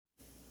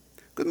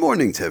Good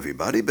morning to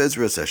everybody.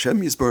 Bezras Hashem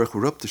Yisbarach.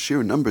 We're up to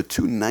shir number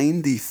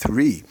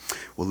 293.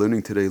 We're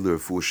learning today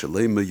L'Refuah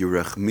Shalema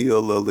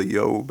Yerachmiel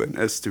Eliyahu ben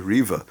Esther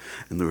Riva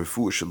and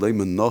L'Refuah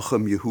Shalema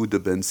Nachum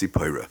Yehuda ben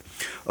Zipporah.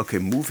 Okay,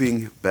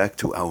 moving back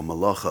to our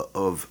malacha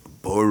of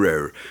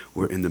Borer.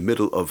 We're in the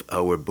middle of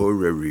our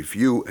Borer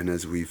review, and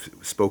as we've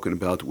spoken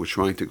about, we're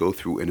trying to go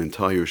through an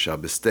entire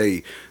Shabbos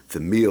day, the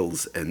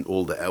meals and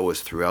all the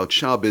hours throughout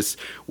Shabbos,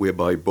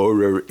 whereby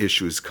Borer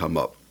issues come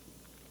up.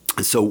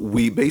 And so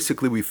we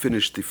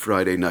finished the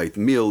Friday night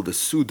meal, the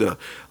Suda,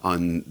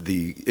 on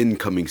the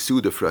incoming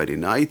Suda Friday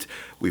night.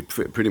 We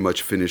pretty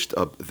much finished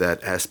up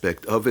that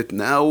aspect of it.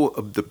 Now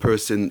the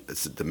person,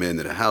 the man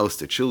in the house,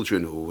 the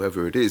children,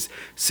 whoever it is,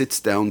 sits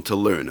down to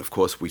learn. Of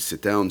course, we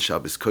sit down,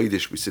 Shabbos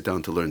Kodesh, we sit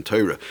down to learn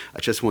Torah. I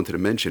just wanted to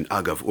mention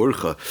Agav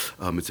Orcha.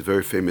 It's a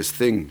very famous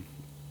thing.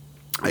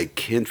 I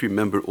can't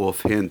remember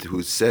offhand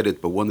who said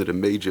it, but one of the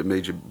major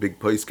big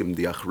poskim,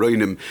 the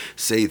Achronim,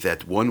 say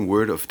that one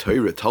word of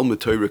Torah, Talmud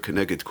Torah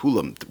Keneged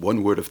Kulam,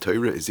 one word of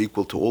Torah is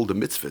equal to all the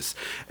mitzvahs.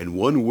 And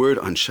one word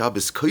on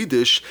Shabbos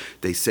Kodesh,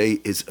 they say,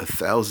 is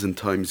 1,000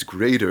 times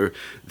greater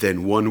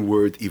than one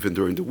word even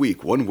during the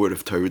week. One word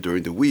of Torah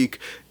during the week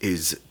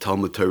is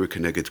Talmud Torah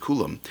Keneged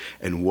Kulam.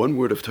 And one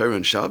word of Torah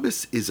on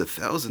Shabbos is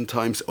 1,000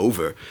 times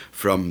over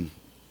from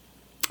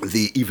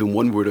the even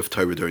one word of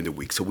Torah during the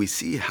week. So we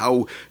see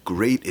how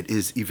great it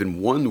is, even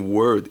one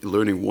word,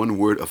 learning one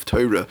word of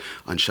Torah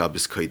on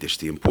Shabbos Kodesh,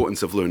 the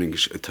importance of learning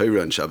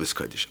Torah on Shabbos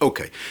Kodesh.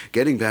 Okay,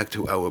 getting back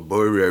to our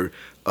Borer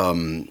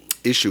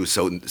issue.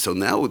 So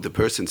now the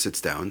person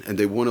sits down and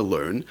they want to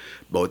learn,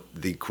 but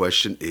the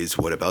question is,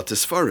 what about the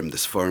Sfarim? The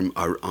Sfarim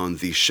are on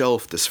the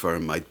shelf. The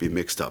Sfarim might be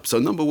mixed up. So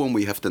number one,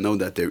 we have to know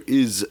that there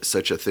is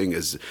such a thing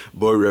as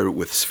Borer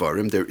with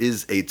Sfarim. There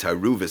is a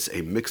Taruvis,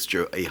 a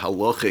mixture, a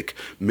halachic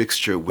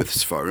mixture with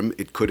Sfarim.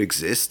 It could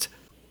exist.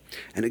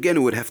 And again,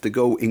 it would have to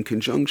go in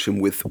conjunction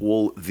with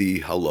all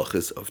the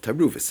halachas of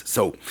Taruvis.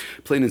 So,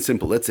 plain and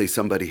simple, let's say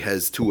somebody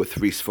has 2 or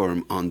 3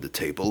 Sfarim on the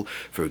table,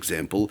 for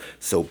example,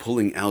 so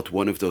pulling out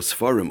one of those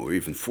Sfarim, or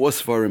even 4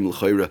 Sfarim,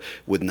 l'chayra,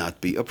 would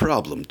not be a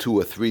problem. 2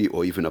 or 3,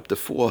 or even up to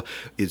 4,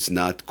 is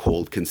not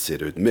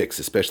considered mix,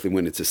 especially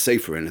when it's a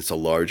sefer and it's a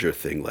larger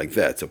thing like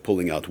that. So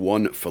pulling out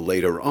one for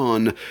later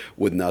on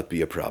would not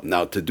be a problem.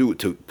 Now,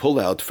 to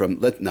pull out from,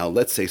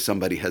 let's say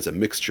somebody has a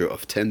mixture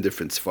of 10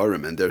 different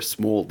Sfarim, and they're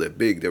small, they're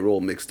big, they're all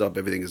mixed up,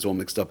 everything is all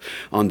mixed up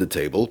on the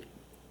table.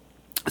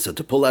 So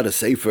to pull out a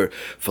sefer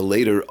for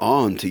later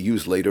on, to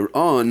use later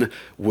on,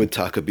 would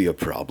taka be a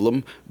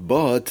problem.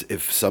 But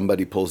if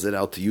somebody pulls it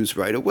out to use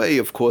right away,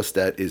 of course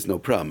that is no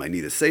problem. I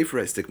need a sefer,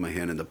 I stick my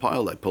hand in the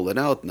pile, I pull it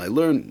out, and I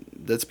learn.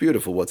 That's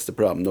beautiful. What's the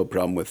problem? No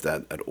problem with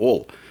that at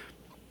all.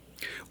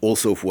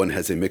 Also, if one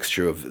has a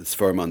mixture of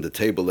Sfarim on the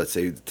table, let's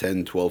say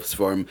 10, 12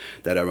 Sfarim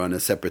that are on a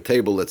separate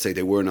table, let's say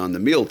they weren't on the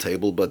meal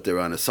table, but they're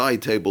on a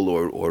side table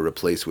or a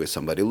place where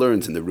somebody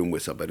learns, in the room where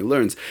somebody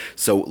learns.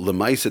 So,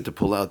 Lemaisa, to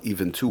pull out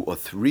even 2 or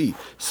 3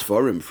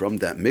 Sfarim from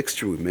that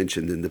mixture we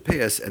mentioned in the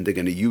past, and they're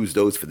going to use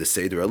those for the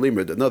Seder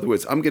Alimud. In other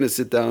words, I'm going to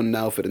sit down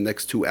now for the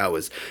next 2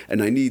 hours,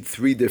 and I need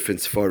 3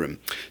 different Sfarim.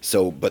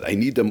 So, but I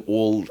need them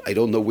all, I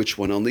don't know which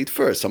one I'll need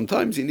first.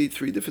 Sometimes you need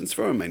 3 different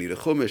Sfarim. I need a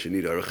Chumash, I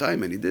need a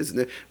Arachaim, I need this, and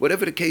that.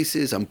 Whatever the case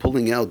is, I'm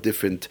pulling out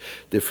different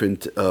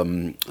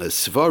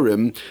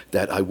svarim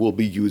that I will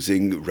be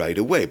using right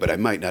away, but I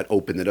might not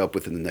open it up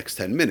within the next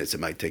 10 minutes. It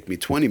might take me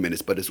 20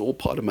 minutes, but it's all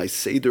part of my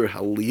Seder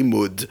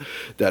Halimud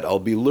that I'll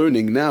be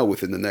learning now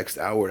within the next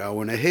hour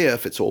and a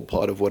half. It's all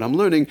part of what I'm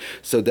learning,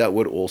 so that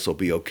would also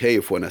be okay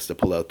if one has to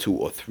pull out 2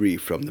 or 3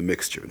 from the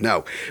mixture.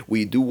 Now,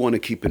 we do want to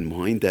keep in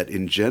mind that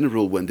in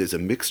general, when there's a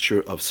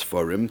mixture of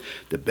svarim,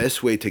 the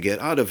best way to get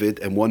out of it,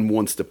 and one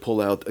wants to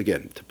pull out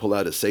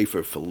a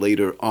sefer for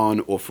later on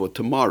or for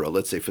tomorrow.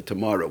 Let's say for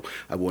tomorrow,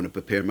 I want to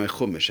prepare my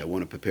Chumash, I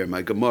want to prepare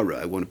my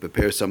Gemara, I want to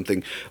prepare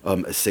something,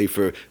 a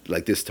sefer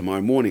like this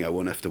tomorrow morning. I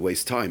won't have to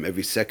waste time.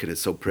 Every second is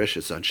so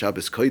precious on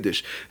Shabbos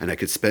Kodesh, and I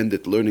could spend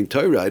it learning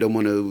Torah. I don't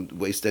want to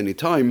waste any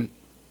time.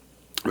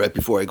 Right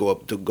before I go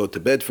to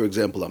bed, for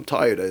example, I'm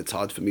tired. It's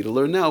hard for me to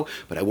learn now,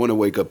 but I want to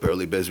wake up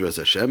early, Bezras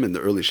Hashem, in the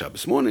early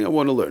Shabbos morning. I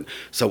want to learn.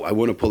 So I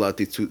want to pull out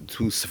these two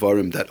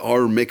Sfarim that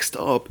are mixed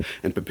up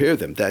and prepare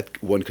them. That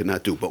one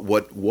cannot do. But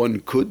what one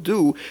could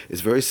do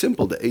is very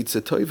simple. The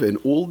Eitzah Tova in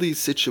all these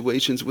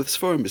situations with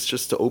Sfarim is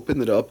just to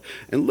open it up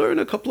and learn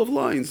a couple of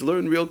lines.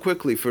 Learn real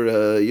quickly for,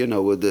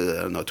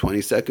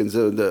 20 seconds,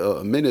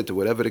 a minute, or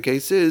whatever the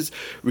case is.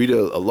 Read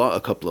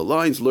a couple of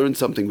lines, learn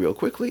something real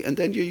quickly, and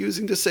then you're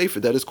using the sefer.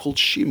 That is called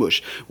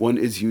Shimush. One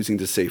is using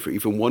the sefer.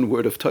 Even one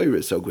word of Torah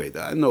is so great.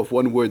 I don't know if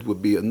one word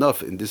would be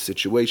enough in this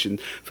situation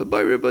for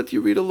Bayer, but you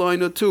read a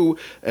line or 2,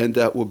 and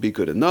that would be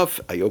good enough.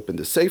 I opened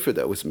the sefer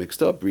that was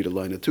mixed up, read a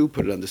line or 2,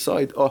 put it on the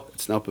side. Oh,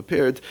 it's now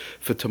prepared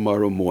for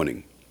tomorrow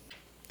morning.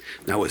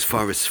 Now, as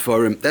far as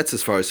Sfarim, that's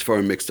as far as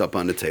Sfarim mixed up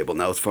on the table.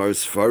 Now, as far as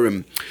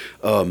Sfarim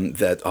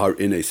that are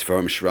in a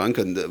Sfarim shrank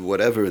and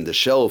whatever in the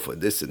shelf or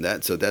this and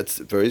that, so that's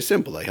very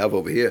simple. I have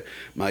over here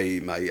my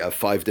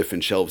 5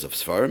 different shelves of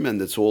Sfarim,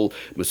 and it's all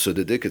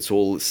Masudadik, it's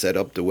all set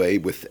up the way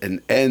with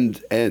an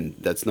end.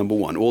 That's number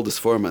one. All the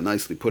Sfarim are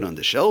nicely put on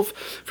the shelf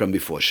from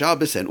before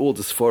Shabbos, and all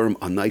the Sfarim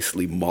are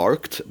nicely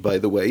marked, by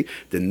the way.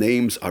 The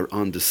names are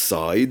on the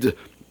side.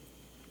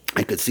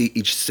 I could see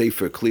each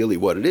sefer clearly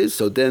what it is,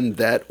 so then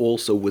that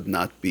also would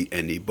not be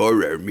any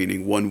borer,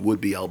 meaning one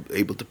would be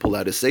able to pull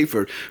out a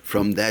sefer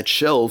from that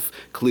shelf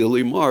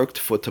clearly marked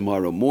for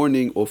tomorrow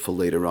morning or for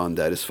later on.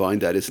 That is fine.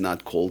 That is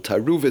not called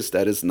taruvis.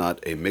 That is not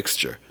a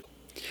mixture.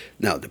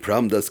 Now, the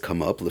problem does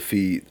come up.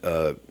 Lefi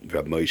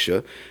Rab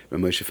Moshe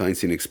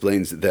Feinstein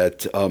explains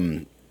that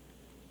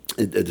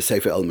the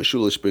Sefer El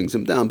Meshulish brings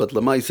them down, but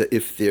Lamaisa,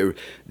 if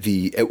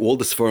all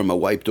the Sfarim are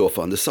wiped off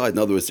on the side, in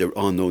other words, there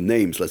are no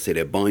names, let's say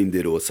they're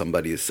binded or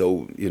somebody is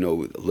so,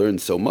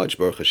 learned so much,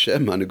 Baruch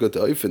Hashem, on a good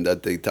oifen,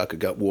 that the taka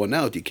got worn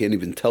out, you can't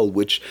even tell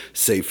which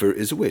Sefer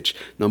is which,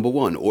 number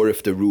one. Or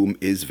if the room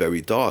is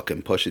very dark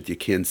and Pashit, you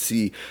can't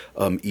see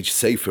each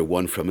Sefer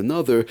one from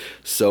another,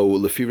 so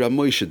Lefi Rab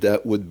Moshe,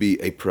 that would be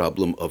a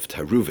problem of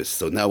Taruvis.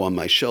 So now on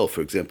my shelf,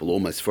 for example, all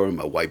my Sfarim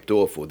are wiped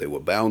off or they were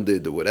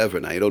bounded or whatever,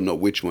 and I don't know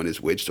which one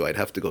is which, so I'd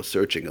have to go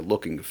searching and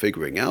looking and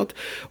figuring out,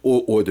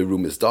 or the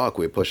room is dark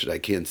where push it, I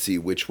can't see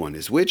which one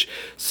is which.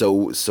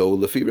 So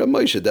Lefi Rab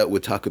Moshe, that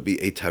would be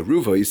a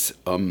taruvos,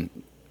 a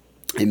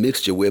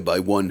mixture whereby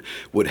one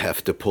would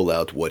have to pull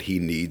out what he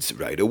needs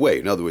right away.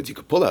 In other words, you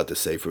could pull out the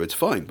sefer, it's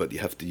fine, but you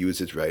have to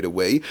use it right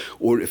away.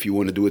 Or if you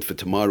want to do it for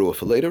tomorrow or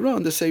for later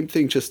on, the same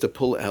thing, just to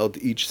pull out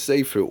each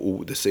sefer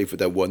or the sefer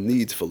that one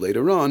needs for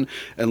later on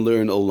and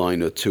learn a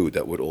line or two.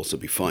 That would also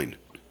be fine.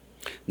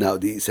 Now,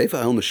 the Sefer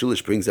El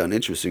Meshulish brings down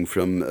interesting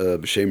from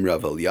B'Shem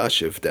Rav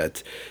Elyashiv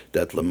that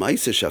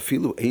Lamaisa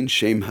Shafilu Ein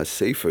Shem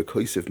HaSefer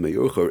Kosev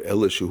Meyorcher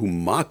Ela Shehu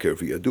Maker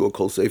V'Yadua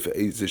Kol Sefer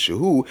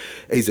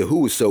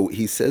Ezehu. So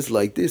he says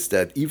like this,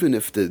 that even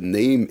if the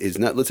name is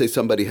not, let's say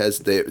somebody has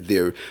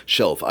their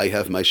shelf, I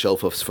have my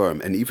shelf of Sfarim,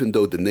 and even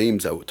though the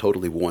names are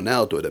totally worn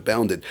out or they're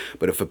bounded,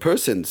 but if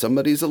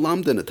somebody's a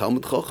Lamdan, a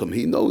Talmud Chacham,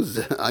 he knows,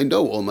 I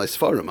know all my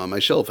Sfarim on my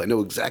shelf, I know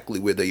exactly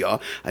where they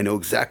are, I know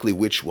exactly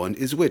which one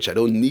is which, I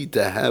don't need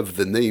to have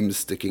the names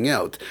sticking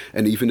out.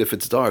 And even if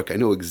it's dark, I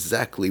know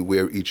exactly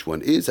where each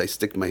one is. I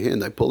stick my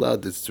hand, I pull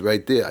out, it's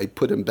right there. I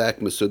put them back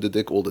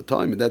Masudadik all the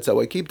time, and that's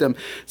how I keep them.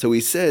 So he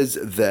says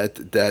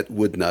that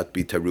would not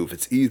be Taruv.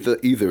 It's either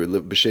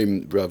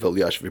B'Shem Rav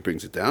Elyashiv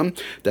brings it down,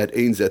 that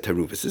Ein Zeh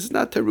Taruvis. This is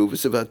not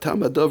Taruvis. Of Atam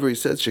Adavar, he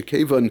says,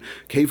 Shekevan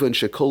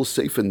Shekol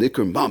Sefer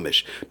Nikr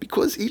Mamish.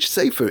 Because each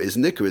Sefer is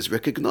Nikr, is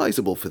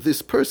recognizable for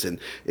this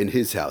person in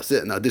his house.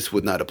 Now, this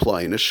would not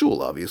apply in a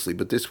shul, obviously,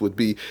 but this would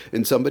be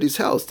in somebody's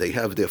house. They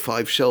have their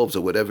 5 shelves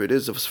or whatever it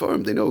is of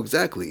Sfarim. They know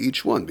exactly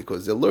each one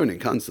because they're learning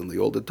constantly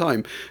all the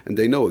time, and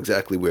they know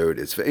exactly where it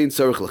is.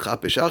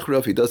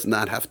 He does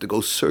not have to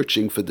go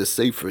searching for the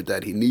sefer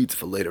that he needs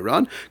for later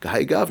on. In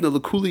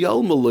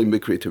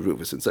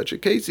such a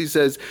case, he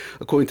says,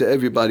 according to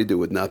everybody, there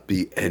would not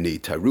be any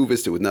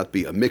taruvis, there would not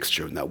be a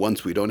mixture. Now,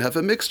 once we don't have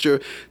a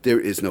mixture, there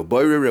is no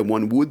boirer, and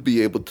one would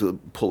be able to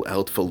pull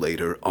out for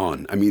later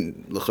on. I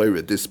mean,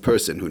 l'chayra, this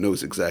person who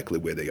knows exactly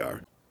where they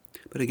are.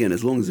 But again,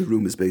 as long as the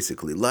room is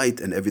basically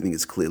light and everything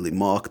is clearly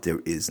marked,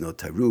 there is no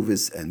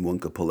taruvis, and one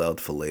could pull out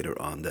for later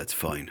on, that's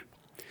fine.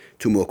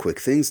 2 more quick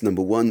things.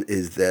 Number one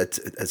is that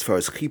as far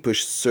as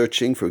chipush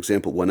searching, for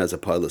example, one has a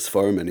pile of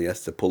Sfarim and he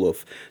has to pull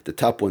off the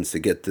top ones to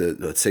get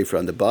the sefer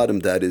on the bottom,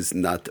 that is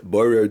not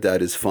borer,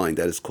 that is fine.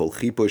 That is called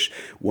chipush.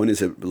 One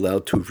is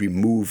allowed to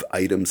remove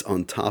items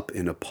on top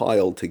in a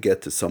pile to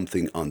get to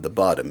something on the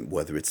bottom,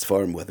 whether it's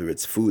Sfarim, whether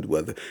it's food,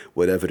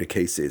 whatever the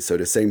case is. So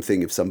the same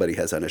thing if somebody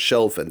has on a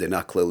shelf and they're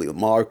not clearly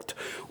marked,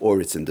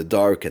 or it's in the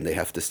dark and they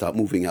have to stop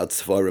moving out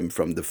Sfarim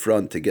from the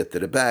front to get to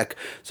the back,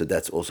 so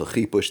that's also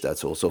chipush,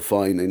 that's also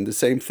fine. And the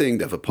same thing,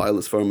 they have a pile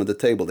of Sfarim on the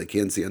table, they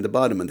can't see on the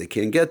bottom and they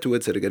can't get to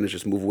it, so they're going to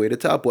just move away the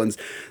top ones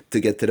to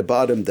get to the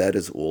bottom. That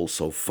is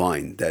also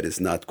fine. That is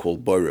not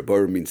called borer.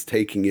 Borer means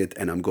taking it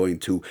and I'm going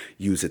to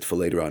use it for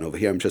later on. Over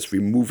here, I'm just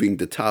removing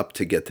the top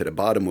to get to the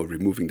bottom or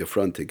removing the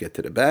front to get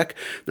to the back.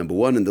 Number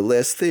one. And the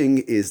last thing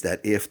is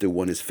that after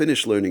one is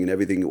finished learning and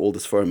everything, all the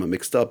Sfarim are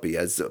mixed up. He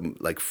has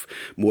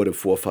more than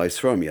 4 or 5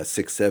 Sfarim. He has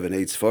 6, 7,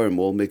 8 Sfarim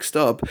all mixed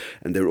up,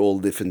 and they're all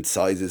different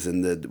sizes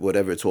and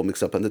whatever. It's all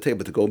mixed up on the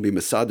table. To go and be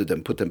masaded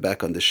and put them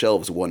back on the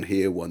shelves, one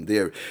here, one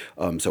there.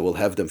 So we'll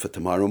have them for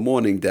tomorrow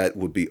morning. That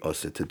would be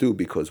usher to do,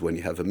 because when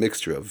you have a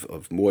mixture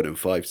of more than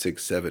 5,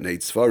 6, 7,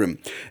 8 Sfarim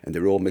and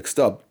they're all mixed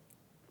up,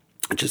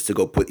 just to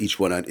go put each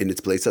one in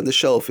its place on the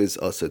shelf is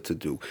usher to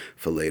do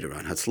for later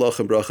on. Hatzlach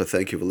and bracha.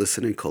 Thank you for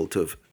listening. Kol tov.